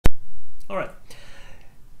All right,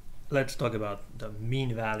 let's talk about the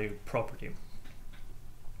mean value property.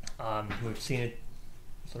 We've seen it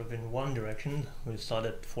sort of in one direction. We saw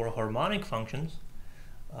that for harmonic functions,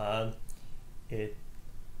 the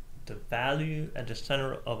value at the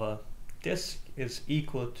center of a disk is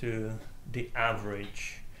equal to the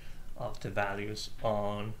average of the values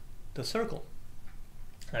on the circle.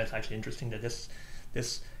 Now it's actually interesting that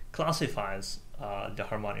this classifies the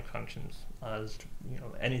harmonic functions as, you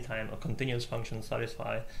know, anytime a continuous function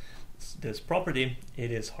satisfies this property, it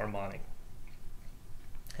is harmonic,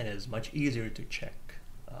 and it is much easier to check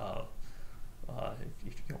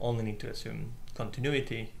if you only need to assume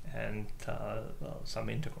continuity and some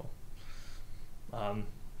integral.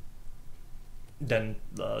 Then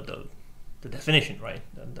the definition, right?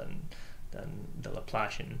 Then the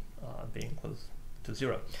Laplacian being close to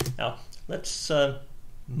 0. Now let's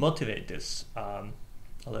motivate this a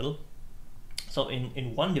little. So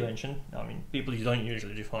in one dimension, I mean, people don't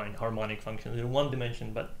usually define harmonic functions in one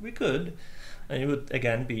dimension, but we could, and it would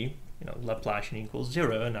again be, you know, Laplacian equals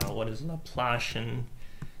 0. Now what is Laplacian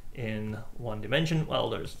in one dimension? Well,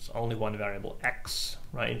 there's only one variable, x,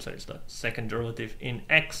 right? So it's the second derivative in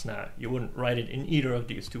x. Now you wouldn't write it in either of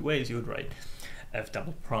these two ways. You would write f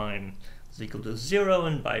double prime is equal to 0,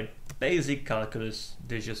 and by basic calculus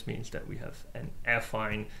this just means that we have an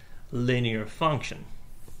affine linear function.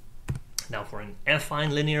 Now for an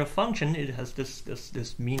affine linear function, it has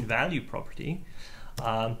this mean value property.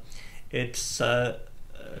 It's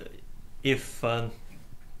if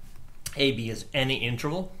AB is any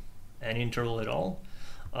interval at all,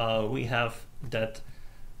 we have that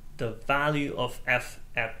the value of f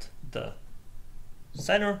at the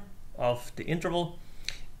center of the interval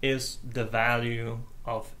is the value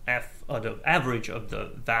of f, or the average of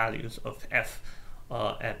the values of f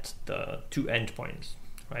at the two endpoints,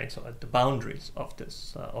 right? So at the boundaries of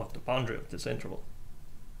this boundary of this interval,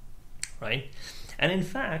 right? And in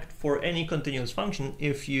fact, for any continuous function,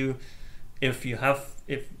 if you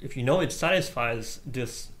know it satisfies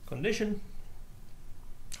this condition,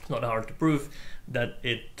 it's not hard to prove that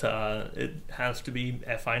it has to be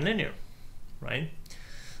affine linear, right?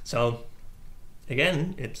 So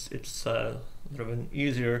again, it's sort of an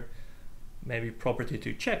easier maybe property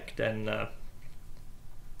to check than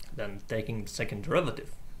taking the second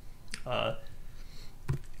derivative.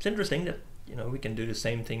 It's interesting that, you know, we can do the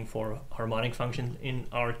same thing for harmonic functions in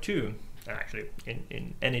R2, actually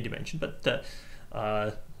in any dimension, but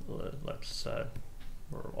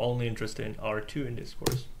we're only interested in R2 in this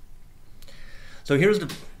course. So here's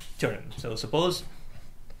the theorem. So suppose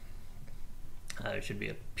there should be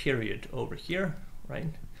a period over here, right?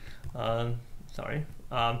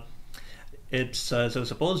 It's so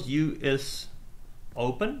suppose U is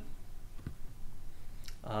open,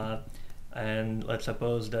 and let's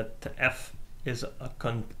suppose that f is a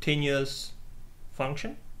continuous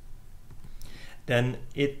function. Then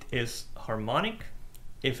it is harmonic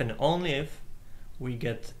if and only if we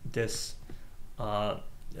get this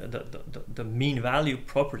the mean value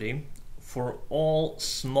property for all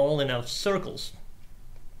small enough circles.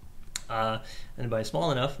 And by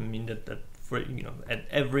small enough, I mean that for, you know, at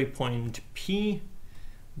every point P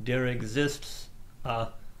there exists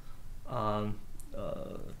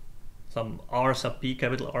some R sub P,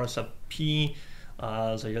 capital R sub P,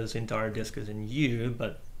 so this entire disk is in U,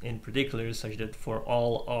 but in particular such that for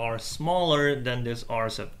all R smaller than this R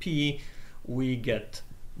sub P, we get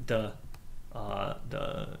the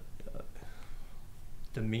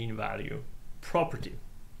mean value property,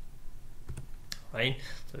 right?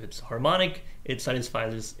 So if it's harmonic, it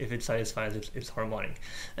satisfies. If it satisfies, it's harmonic.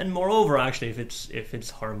 And moreover, actually, if it's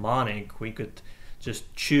harmonic, we could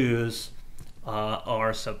just choose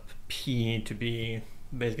R sub P to be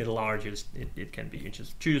basically the largest it can be. You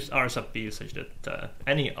just choose R sub P such that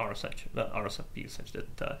any R sub P such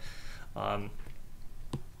that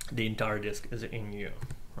the entire disk is in U,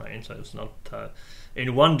 right? So it's not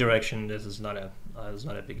in one direction. This is not a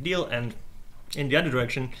big deal, and in the other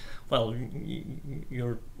direction, well,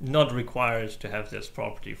 you're not required to have this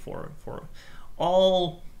property for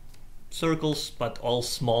all circles, but all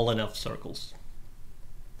small enough circles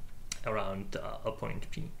around a point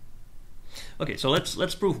P. Okay, so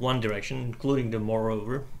let's prove one direction, including the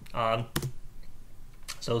moreover.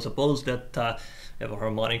 So suppose that we have a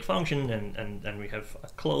harmonic function and we have a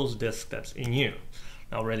closed disk that's in U.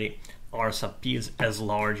 Now already R sub P is as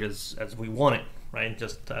large as we want it, right?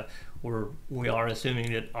 Just we are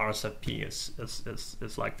assuming that R sub P is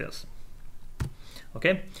like this.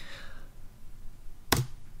 Okay.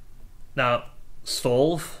 Now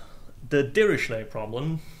solve the Dirichlet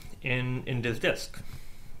problem in this disk.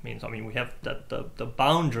 means, I mean, we have that the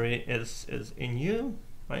boundary is in U,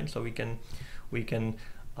 right? So we can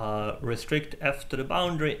restrict f to the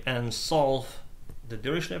boundary and solve the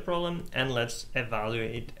Dirichlet problem, and let's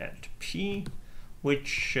evaluate at p,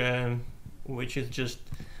 which is just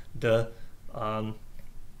the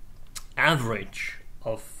average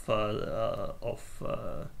of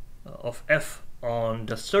f on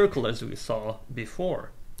the circle as we saw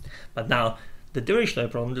before. But now the Dirichlet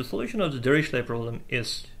problem, the solution of the Dirichlet problem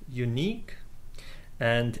is unique,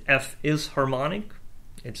 and f is harmonic.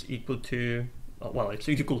 It's equal to, well, it's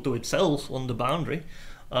equal to itself on the boundary,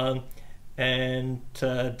 and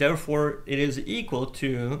therefore it is equal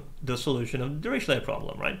to the solution of the Dirichlet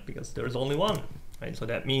problem, right? Because there is only one, right? So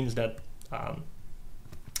that means that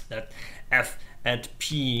that f at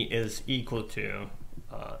p is equal to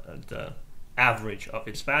the average of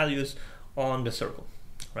its values on the circle,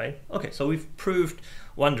 right? Okay, so we've proved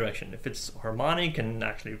one direction. If it's harmonic,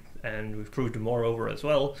 and we've proved moreover as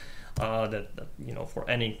well that you know, for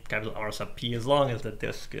any capital R sub p, as long as the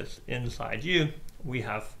disk is inside U, we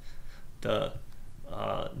have the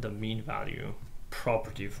mean value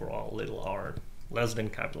property for all little r less than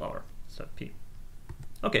capital R sub p.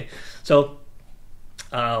 Okay, so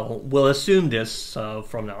we'll assume this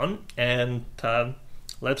from now on, and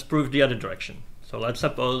let's prove the other direction. So let's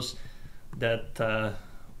suppose that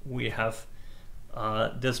we have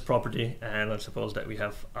this property, and let's suppose that we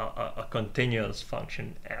have a continuous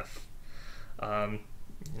function f.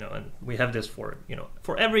 You know, and we have this for, you know,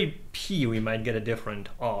 for every p we might get a different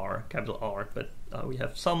r, capital R, but we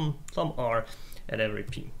have some r at every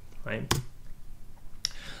p, right?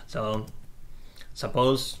 So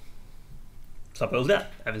suppose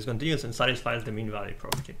that f is continuous and satisfies the mean value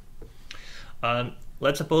property.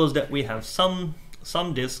 Let's suppose that we have some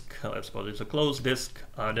disk. Let's suppose it's a closed disk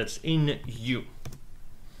that's in U.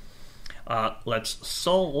 Let's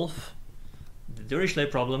solve the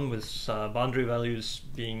Dirichlet problem with boundary values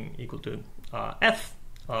being equal to f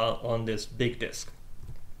on this big disk,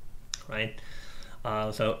 right?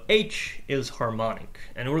 So h is harmonic,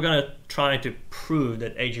 and we're gonna try to prove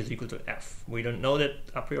that h is equal to f. We don't know that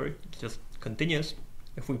a priori, it's just continuous.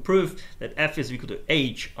 If we prove that f is equal to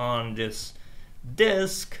h on this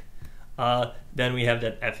disk, then we have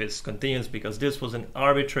that f is continuous, because this was an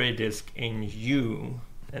arbitrary disk in U,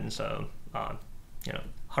 and so you know,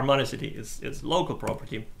 harmonicity is local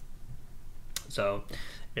property, so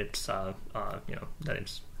it's you know, that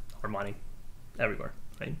it's harmonic everywhere,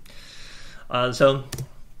 right? So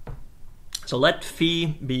let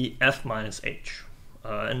phi be f minus h,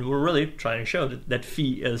 and we're really trying to show that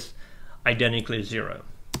phi is identically 0.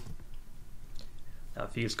 Now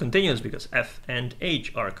phi is continuous because f and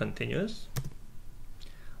h are continuous.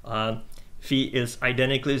 Phi is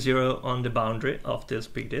identically 0 on the boundary of this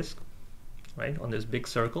big disk, right, on this big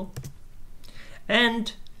circle,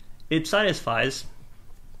 and it satisfies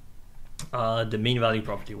the mean value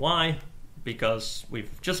property. Why? Because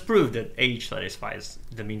we've just proved that h satisfies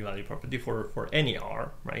the mean value property for any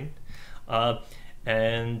r, right?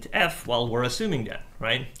 And f, well, we're assuming that,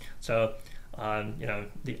 right? So you know,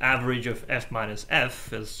 the average of f minus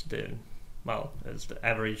f is the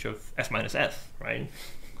average of f minus f, right?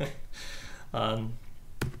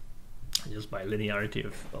 Just by linearity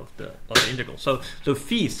of the integral. So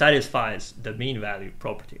phi satisfies the mean value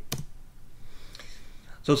property.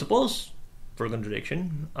 So suppose, for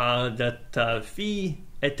contradiction, that phi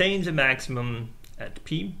attains a maximum at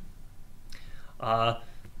p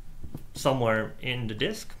somewhere in the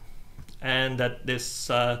disk, and that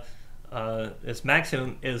this this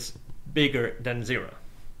maximum is bigger than 0,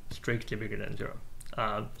 strictly bigger than 0.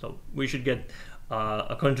 So we should get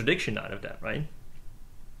a contradiction out of that, right?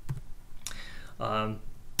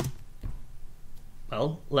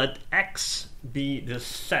 Well, let X be the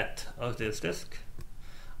set of this disk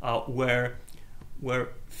where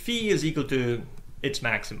phi is equal to its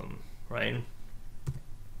maximum, right?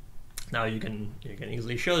 Now you can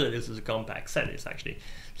easily show that this is a compact set. It's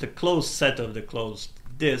a closed set of the closed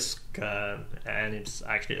disk, and it's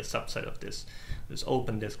actually a subset of this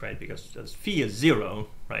open disk, right? Because phi is 0,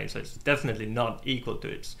 right? So it's definitely not equal to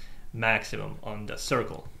its maximum on the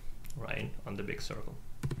circle, right? On the big circle.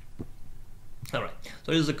 All right.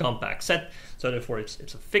 So this is a compact set. So therefore, it's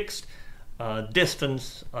a fixed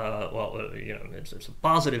distance. You know, it's a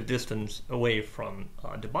positive distance away from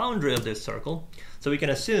the boundary of this circle. So we can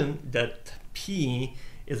assume that P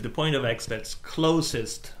is the point of X that's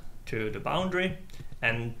closest to the boundary,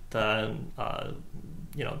 and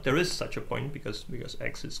you know, there is such a point because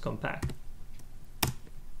X is compact.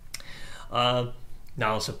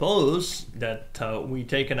 Now suppose that we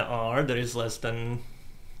take an R that is less than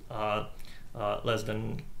less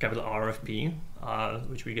than capital R of P,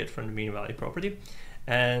 which we get from the mean value property.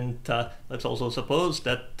 And let's also suppose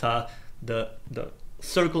that the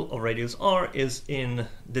circle of radius R is in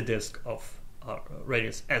the disk of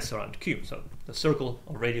radius S around Q. So the circle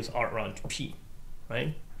of radius R around P,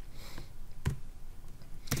 right?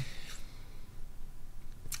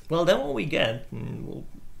 Well, then what we get, and we'll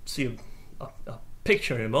see a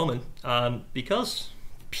picture in a moment, because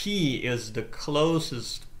P is the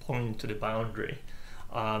closest point to the boundary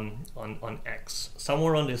on X,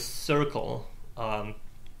 somewhere on this circle,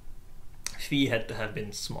 phi had to have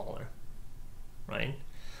been smaller, right?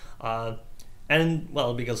 And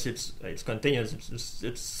well, because it's continuous,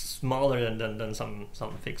 it's smaller than some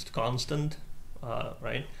fixed constant,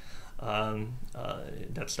 right?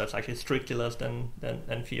 That's actually strictly less than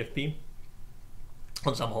phi of P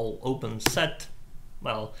on some whole open set.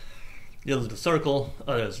 Well, this is the circle.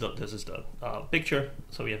 This is the picture.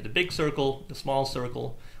 So we have the big circle, the small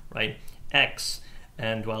circle, right? X.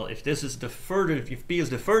 And well, if this is the furthest, if P is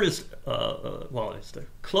the furthest, well, it's the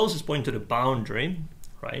closest point to the boundary,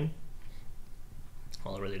 right?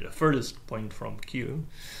 Well, really the furthest point from Q.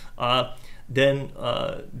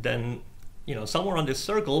 Then you know, somewhere on this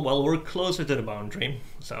circle, well, we're closer to the boundary,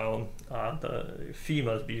 so the phi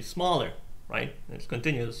must be smaller, right? It's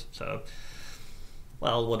continuous. So,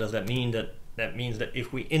 well, what does that mean? That means that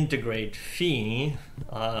if we integrate phi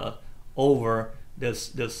over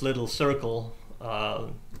this little circle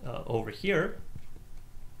over here,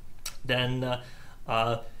 then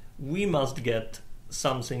we must get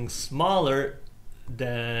something smaller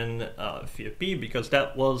than phi of P, because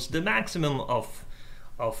that was the maximum of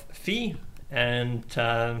phi, and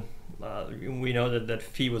we know that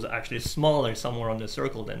phi was actually smaller somewhere on the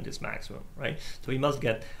circle than this maximum, right? So we must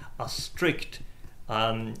get a strict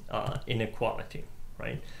inequality,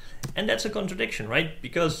 right? And that's a contradiction, right?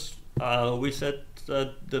 Because we said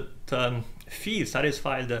that phi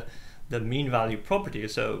satisfies the mean value property,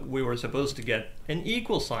 so we were supposed to get an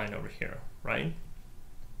equal sign over here, right?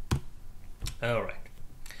 All right.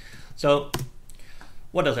 So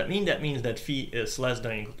what does that mean? That means that phi is less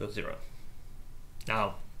than or equal to 0.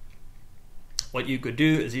 Now, what you could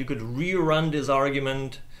do is you could rerun this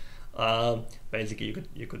argument. Basically,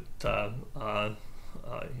 you could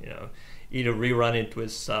you know, either rerun it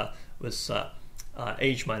with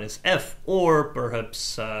h minus f, or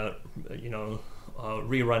perhaps you know,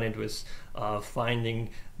 rerun it with finding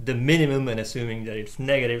the minimum and assuming that it's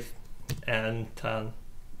negative, and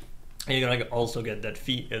you're gonna also get that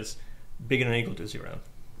phi is bigger than or equal to 0.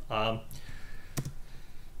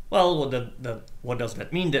 Well, what does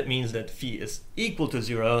that mean? That means that phi is equal to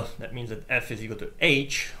 0. That means that f is equal to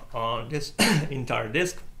h on this entire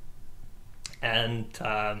disk, and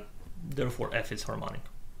therefore f is harmonic.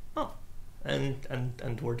 Oh,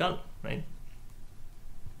 and we're done, right?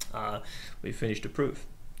 We finished the proof.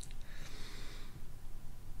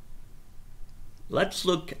 Let's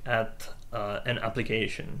look at an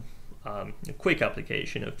application. A quick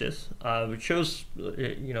application of this, which shows,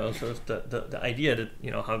 you know, sort of the idea that, you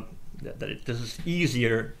know, how this is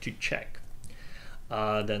easier to check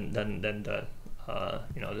than the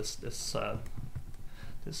you know, this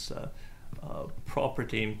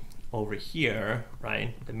property over here,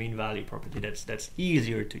 right? The mean value property. That's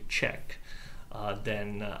easier to check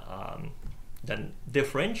than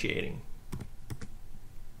differentiating.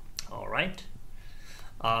 All right.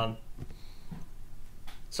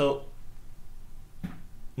 So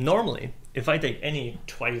normally, if I take any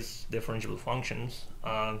twice differentiable functions,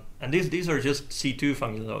 and these are just C2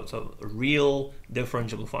 functions, so real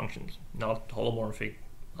differentiable functions, not holomorphic,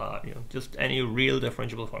 you know, just any real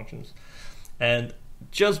differentiable functions, and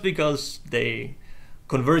just because they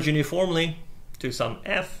converge uniformly to some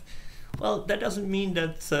f, well, that doesn't mean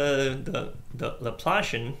that the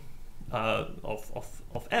Laplacian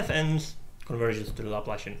of fn's converges to the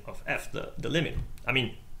Laplacian of f, the limit. I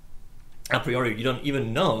mean, a priori, you don't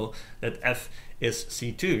even know that f is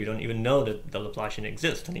C2. You don't even know that the Laplacian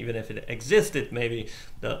exists, and even if it existed, maybe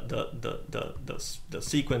the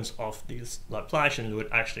sequence of these Laplacians would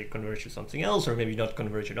actually converge to something else, or maybe not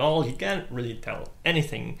converge at all. You can't really tell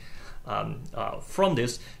anything from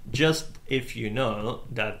this, just if you know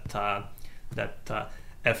that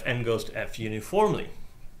fn goes to f uniformly.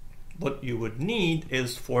 What you would need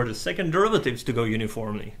is for the second derivatives to go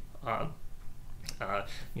uniformly,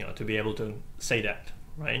 you know, to be able to say that,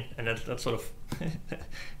 right? And that's sort of,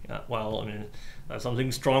 well, I mean,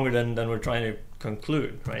 something stronger than we're trying to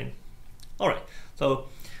conclude, right? All right, so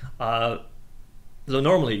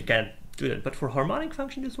normally you can't do that, but for harmonic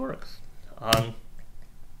function this works.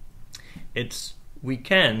 We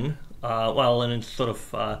can, well, and it's sort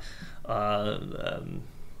of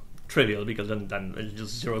trivial, because then it's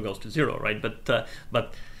just 0 goes to 0, right? But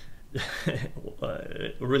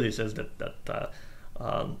it really says that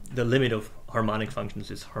the limit of harmonic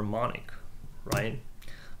functions is harmonic, right?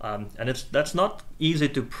 And that's not easy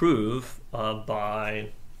to prove by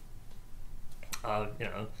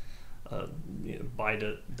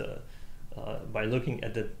by looking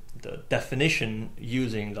at the definition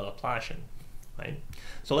using the Laplacian, right?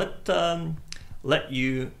 So let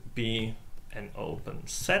U be an open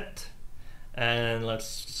set, and let's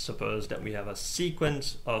suppose that we have a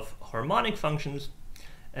sequence of harmonic functions,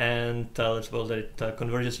 and let's suppose that it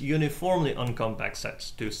converges uniformly on compact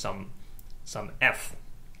sets to some f.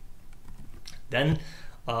 Then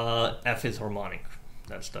f is harmonic.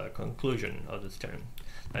 That's the conclusion of this theorem.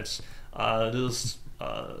 That's this is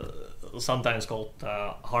sometimes called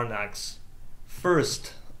Harnack's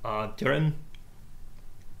first theorem.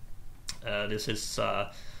 This is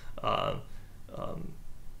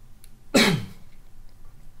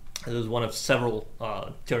this is one of several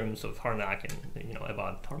theorems of Harnack,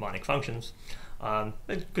 about harmonic functions.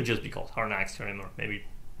 It could just be called Harnack's theorem, or maybe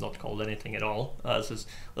not called anything at all. This is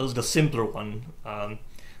the simpler one,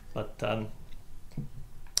 but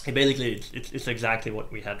basically it's exactly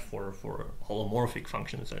what we had for holomorphic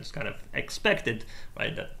functions. So it's kind of expected,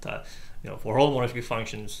 right, that for holomorphic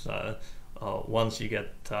functions, once you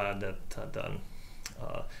get the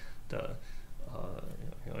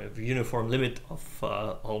uniform limit of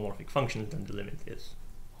holomorphic functions, then the limit is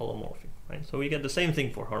holomorphic, right? So we get the same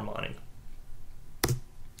thing for harmonic.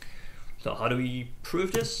 So how do we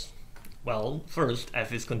prove this? Well, first,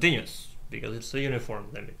 f is continuous, because it's a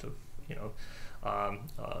uniform limit of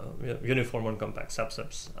uniform on compact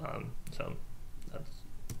subsets. So that's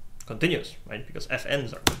continuous, right? Because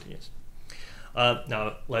fn's are continuous.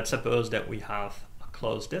 Now let's suppose that we have a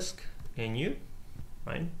closed disk in U,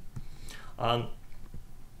 right?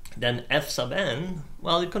 Then f sub n,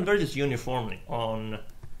 well, it converges uniformly on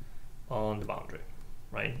the boundary,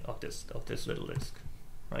 right, of this little disk,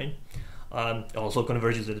 right? It also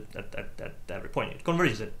converges at every point. It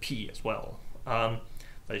converges at p as well, but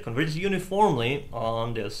it converges uniformly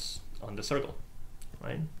on the circle,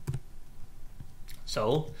 right?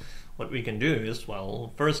 So what we can do is,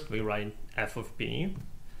 well, first we write f of p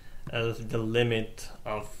as the limit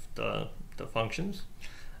of the functions,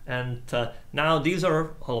 and now these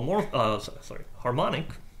are harmonic,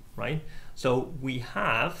 right? So we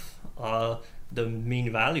have the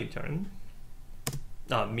mean value term,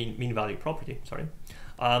 mean value property, sorry,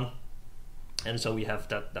 and so we have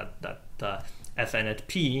that fn at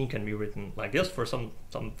p can be written like this for some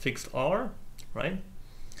fixed r, right?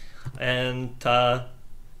 And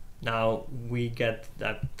now we get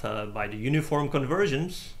that by the uniform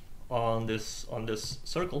convergence on this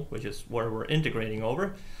circle, which is where we're integrating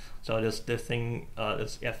over. So this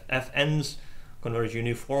fn's converge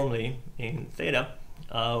uniformly in theta.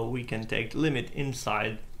 We can take the limit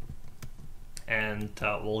inside, and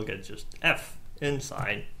we'll get just f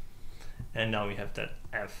inside, and now we have that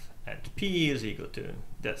f at p is equal to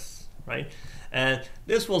this, right? And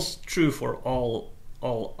this was true for all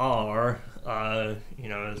r.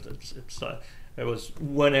 It was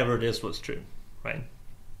whenever this was true, right?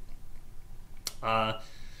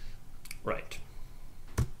 Right.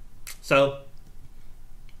 So,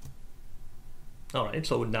 all right.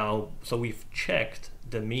 So we've checked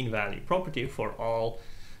the mean value property for all,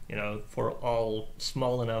 for all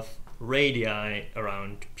small enough radii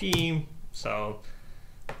around p. So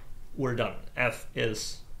we're done. F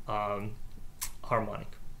is harmonic,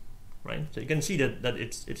 right? So you can see that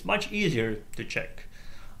it's much easier to check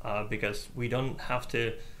because we don't have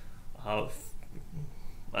to.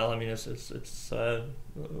 Well, I mean,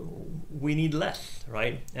 we need less,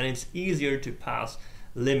 right? And it's easier to pass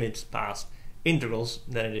limits past integrals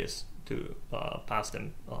than it is to pass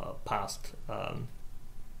them past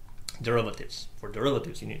derivatives. For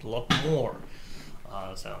derivatives, you need a lot more.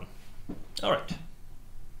 All right.